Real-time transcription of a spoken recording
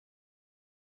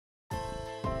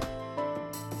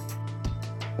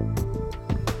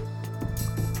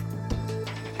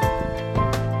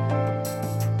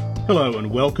Hello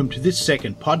and welcome to this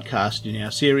second podcast in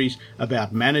our series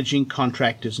about managing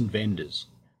contractors and vendors.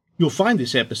 You'll find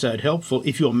this episode helpful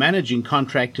if you're managing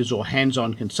contractors or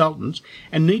hands-on consultants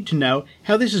and need to know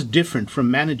how this is different from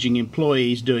managing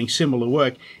employees doing similar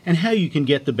work and how you can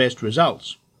get the best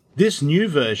results. This new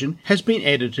version has been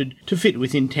edited to fit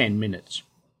within 10 minutes.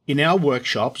 In our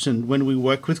workshops and when we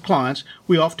work with clients,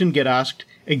 we often get asked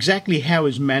exactly how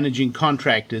is managing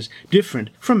contractors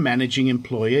different from managing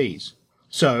employees.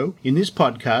 So, in this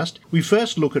podcast, we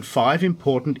first look at 5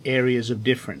 important areas of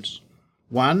difference.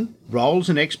 1. Roles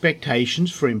and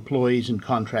expectations for employees and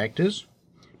contractors.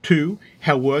 2.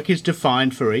 How work is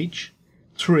defined for each.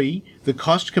 3. The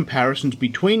cost comparisons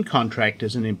between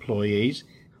contractors and employees.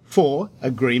 4.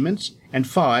 Agreements. And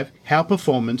 5. How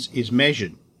performance is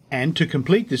measured. And to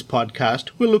complete this podcast,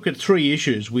 we'll look at 3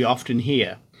 issues we often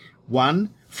hear. 1.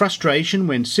 Frustration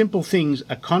when simple things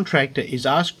a contractor is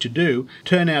asked to do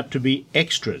turn out to be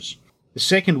extras. The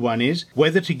second one is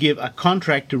whether to give a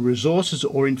contractor resources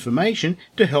or information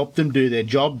to help them do their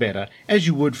job better, as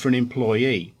you would for an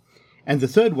employee. And the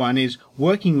third one is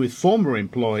working with former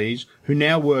employees who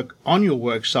now work on your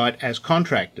worksite as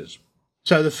contractors.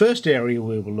 So the first area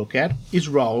we will look at is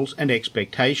roles and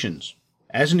expectations.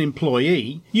 As an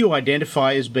employee, you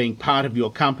identify as being part of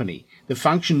your company, the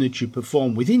function that you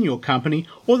perform within your company,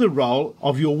 or the role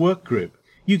of your work group.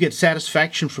 You get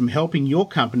satisfaction from helping your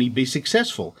company be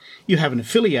successful. You have an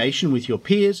affiliation with your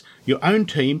peers, your own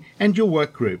team, and your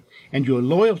work group, and your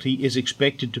loyalty is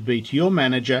expected to be to your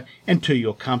manager and to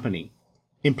your company.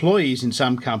 Employees in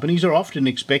some companies are often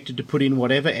expected to put in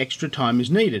whatever extra time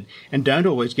is needed and don't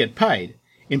always get paid.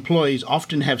 Employees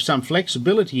often have some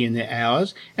flexibility in their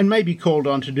hours and may be called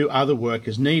on to do other work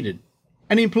as needed.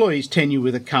 An employee's tenure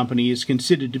with a company is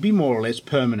considered to be more or less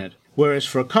permanent, whereas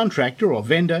for a contractor or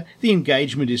vendor, the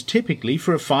engagement is typically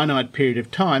for a finite period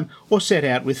of time or set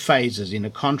out with phases in a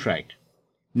contract.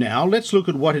 Now let's look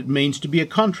at what it means to be a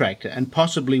contractor and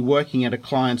possibly working at a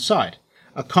client site.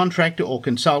 A contractor or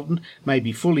consultant may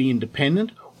be fully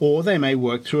independent, or they may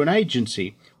work through an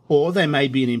agency, or they may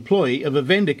be an employee of a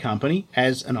vendor company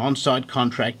as an on-site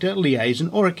contractor, liaison,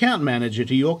 or account manager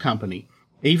to your company.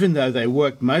 Even though they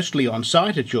work mostly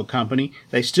on-site at your company,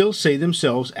 they still see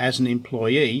themselves as an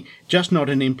employee, just not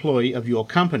an employee of your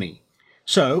company.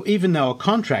 So, even though a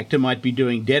contractor might be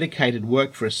doing dedicated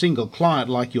work for a single client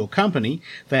like your company,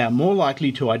 they are more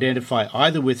likely to identify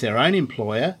either with their own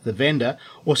employer, the vendor,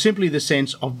 or simply the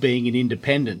sense of being an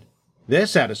independent. Their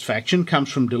satisfaction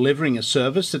comes from delivering a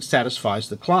service that satisfies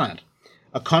the client.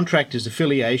 A contractor's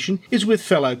affiliation is with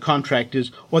fellow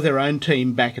contractors or their own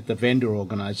team back at the vendor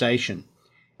organization.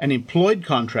 An employed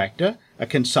contractor, a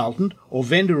consultant, or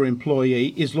vendor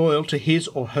employee is loyal to his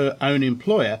or her own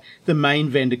employer, the main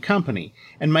vendor company,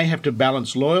 and may have to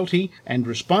balance loyalty and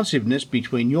responsiveness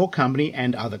between your company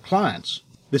and other clients.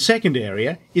 The second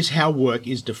area is how work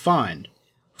is defined.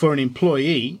 For an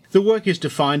employee, the work is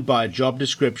defined by a job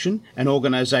description, an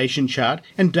organization chart,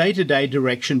 and day-to-day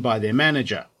direction by their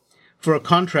manager. For a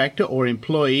contractor or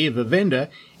employee of a vendor,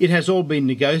 it has all been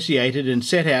negotiated and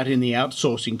set out in the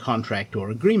outsourcing contract or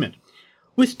agreement.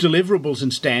 With deliverables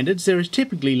and standards, there is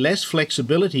typically less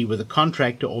flexibility with a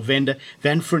contractor or vendor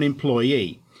than for an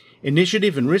employee.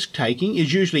 Initiative and risk-taking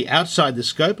is usually outside the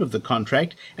scope of the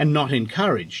contract and not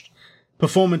encouraged.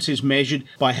 Performance is measured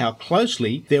by how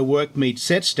closely their work meets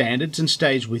set standards and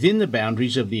stays within the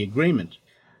boundaries of the agreement.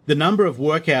 The number of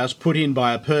work hours put in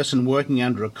by a person working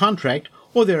under a contract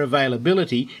or their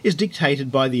availability is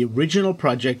dictated by the original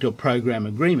project or program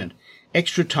agreement.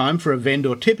 Extra time for a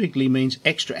vendor typically means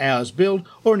extra hours billed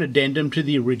or an addendum to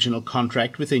the original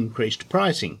contract with increased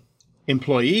pricing.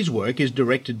 Employees' work is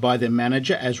directed by their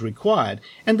manager as required,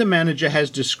 and the manager has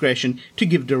discretion to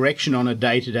give direction on a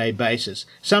day-to-day basis,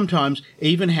 sometimes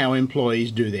even how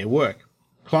employees do their work.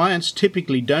 Clients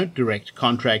typically don't direct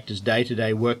contractors'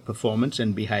 day-to-day work performance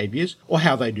and behaviours or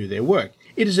how they do their work.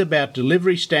 It is about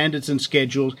delivery standards and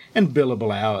schedules and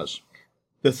billable hours.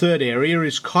 The third area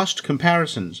is cost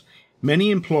comparisons.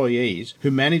 Many employees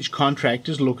who manage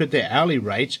contractors look at their hourly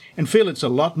rates and feel it's a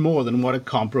lot more than what a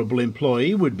comparable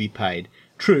employee would be paid.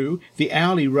 True, the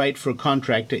hourly rate for a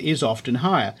contractor is often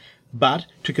higher, but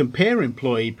to compare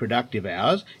employee productive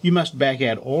hours, you must back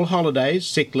out all holidays,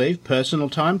 sick leave, personal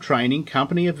time, training,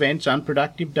 company events,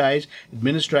 unproductive days,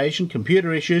 administration,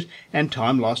 computer issues, and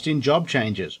time lost in job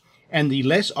changes. And the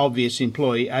less obvious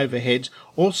employee overheads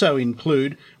also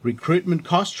include recruitment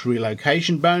costs,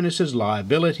 relocation bonuses,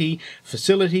 liability,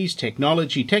 facilities,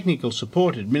 technology, technical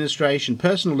support, administration,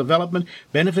 personal development,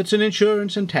 benefits and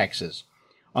insurance, and taxes.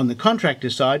 On the contractor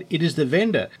side, it is the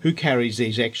vendor who carries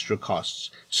these extra costs.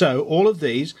 So all of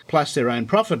these, plus their own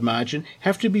profit margin,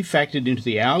 have to be factored into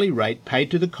the hourly rate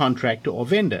paid to the contractor or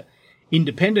vendor.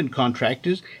 Independent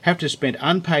contractors have to spend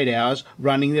unpaid hours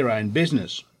running their own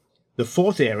business. The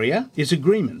fourth area is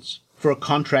agreements. For a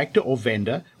contractor or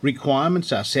vendor,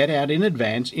 requirements are set out in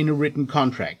advance in a written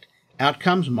contract.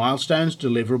 Outcomes, milestones,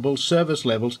 deliverables, service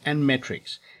levels, and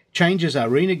metrics. Changes are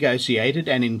renegotiated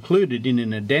and included in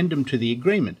an addendum to the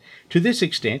agreement. To this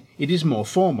extent, it is more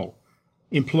formal.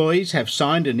 Employees have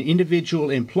signed an individual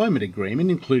employment agreement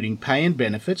including pay and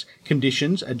benefits,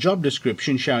 conditions, a job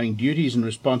description showing duties and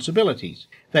responsibilities.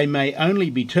 They may only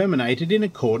be terminated in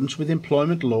accordance with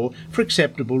employment law for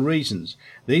acceptable reasons.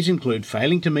 These include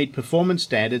failing to meet performance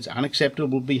standards,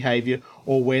 unacceptable behaviour,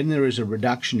 or when there is a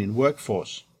reduction in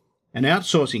workforce. An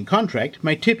outsourcing contract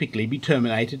may typically be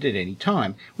terminated at any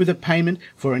time, with a payment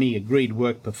for any agreed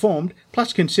work performed,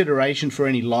 plus consideration for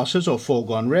any losses or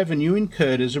foregone revenue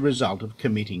incurred as a result of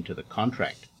committing to the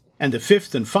contract. And the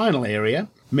fifth and final area,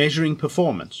 measuring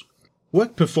performance.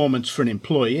 Work performance for an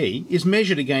employee is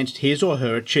measured against his or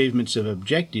her achievements of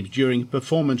objectives during a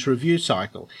performance review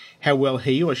cycle, how well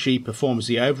he or she performs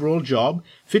the overall job,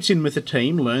 fits in with the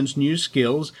team, learns new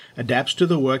skills, adapts to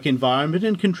the work environment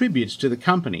and contributes to the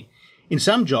company. In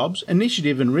some jobs,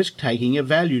 initiative and risk-taking are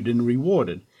valued and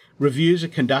rewarded. Reviews are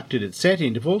conducted at set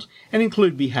intervals and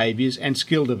include behaviours and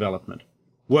skill development.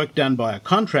 Work done by a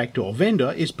contractor or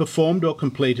vendor is performed or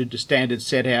completed to standards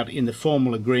set out in the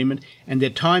formal agreement, and their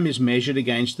time is measured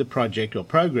against the project or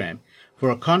program. For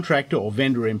a contractor or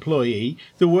vendor employee,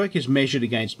 the work is measured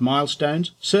against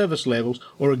milestones, service levels,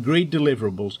 or agreed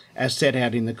deliverables as set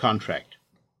out in the contract.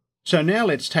 So now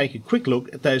let's take a quick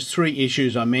look at those three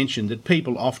issues I mentioned that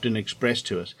people often express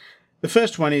to us. The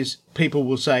first one is people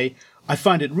will say, I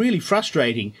find it really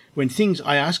frustrating when things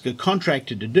I ask a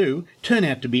contractor to do turn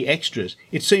out to be extras.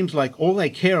 It seems like all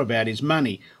they care about is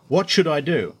money. What should I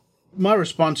do? My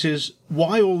response is,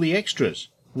 why all the extras?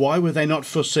 Why were they not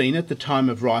foreseen at the time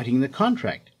of writing the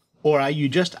contract? Or are you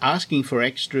just asking for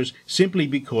extras simply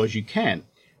because you can?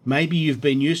 Maybe you've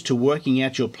been used to working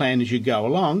out your plan as you go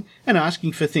along and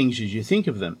asking for things as you think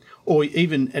of them, or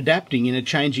even adapting in a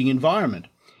changing environment.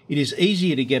 It is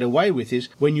easier to get away with this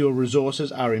when your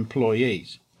resources are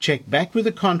employees. Check back with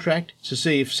the contract to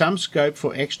see if some scope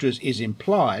for extras is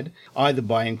implied, either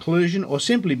by inclusion or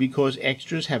simply because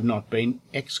extras have not been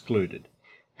excluded.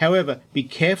 However, be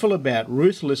careful about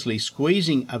ruthlessly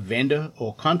squeezing a vendor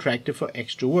or contractor for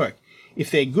extra work. If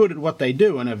they're good at what they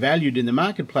do and are valued in the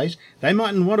marketplace, they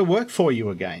mightn't want to work for you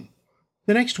again.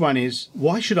 The next one is,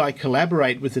 why should I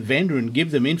collaborate with the vendor and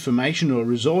give them information or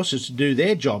resources to do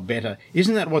their job better?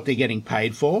 Isn't that what they're getting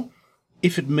paid for?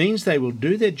 If it means they will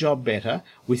do their job better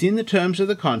within the terms of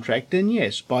the contract, then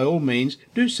yes, by all means,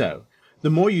 do so. The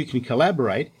more you can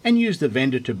collaborate and use the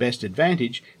vendor to best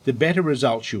advantage, the better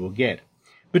results you will get.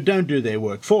 But don't do their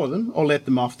work for them or let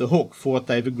them off the hook for what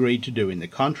they've agreed to do in the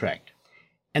contract.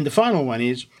 And the final one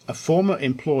is, a former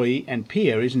employee and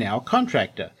peer is now a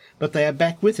contractor, but they are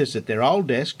back with us at their old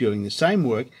desk doing the same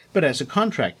work, but as a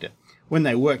contractor. When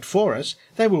they worked for us,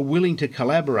 they were willing to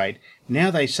collaborate.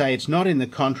 Now they say it's not in the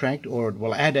contract or it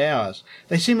will add hours.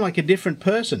 They seem like a different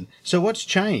person, so what's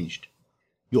changed?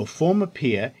 Your former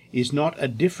peer is not a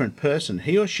different person.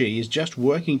 He or she is just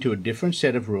working to a different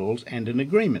set of rules and an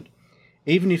agreement.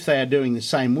 Even if they are doing the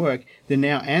same work, they're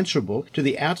now answerable to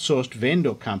the outsourced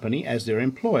vendor company as their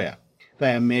employer.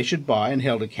 They are measured by and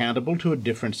held accountable to a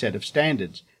different set of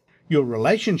standards. Your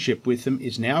relationship with them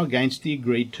is now against the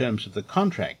agreed terms of the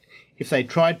contract. If they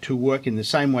tried to work in the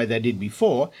same way they did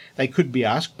before, they could be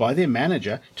asked by their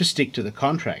manager to stick to the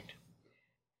contract.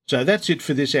 So that's it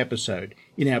for this episode.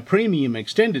 In our Premium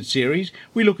Extended series,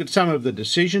 we look at some of the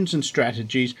decisions and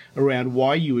strategies around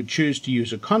why you would choose to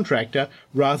use a contractor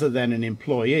rather than an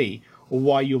employee, or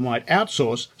why you might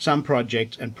outsource some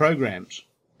projects and programs.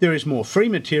 There is more free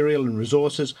material and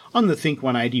resources on the Think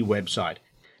 180 website.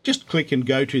 Just click and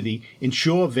go to the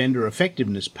Ensure Vendor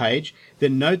Effectiveness page,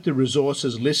 then note the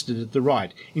resources listed at the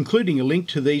right, including a link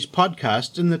to these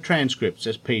podcasts and the transcripts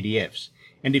as PDFs.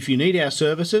 And if you need our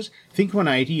services, Think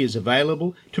 180 is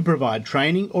available to provide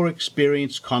training or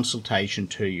experienced consultation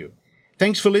to you.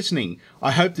 Thanks for listening.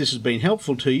 I hope this has been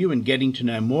helpful to you in getting to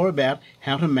know more about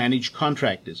how to manage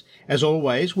contractors. As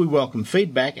always, we welcome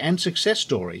feedback and success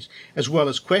stories, as well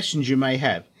as questions you may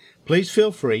have. Please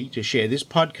feel free to share this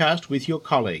podcast with your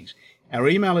colleagues. Our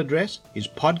email address is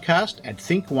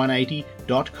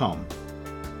podcast@think180.com.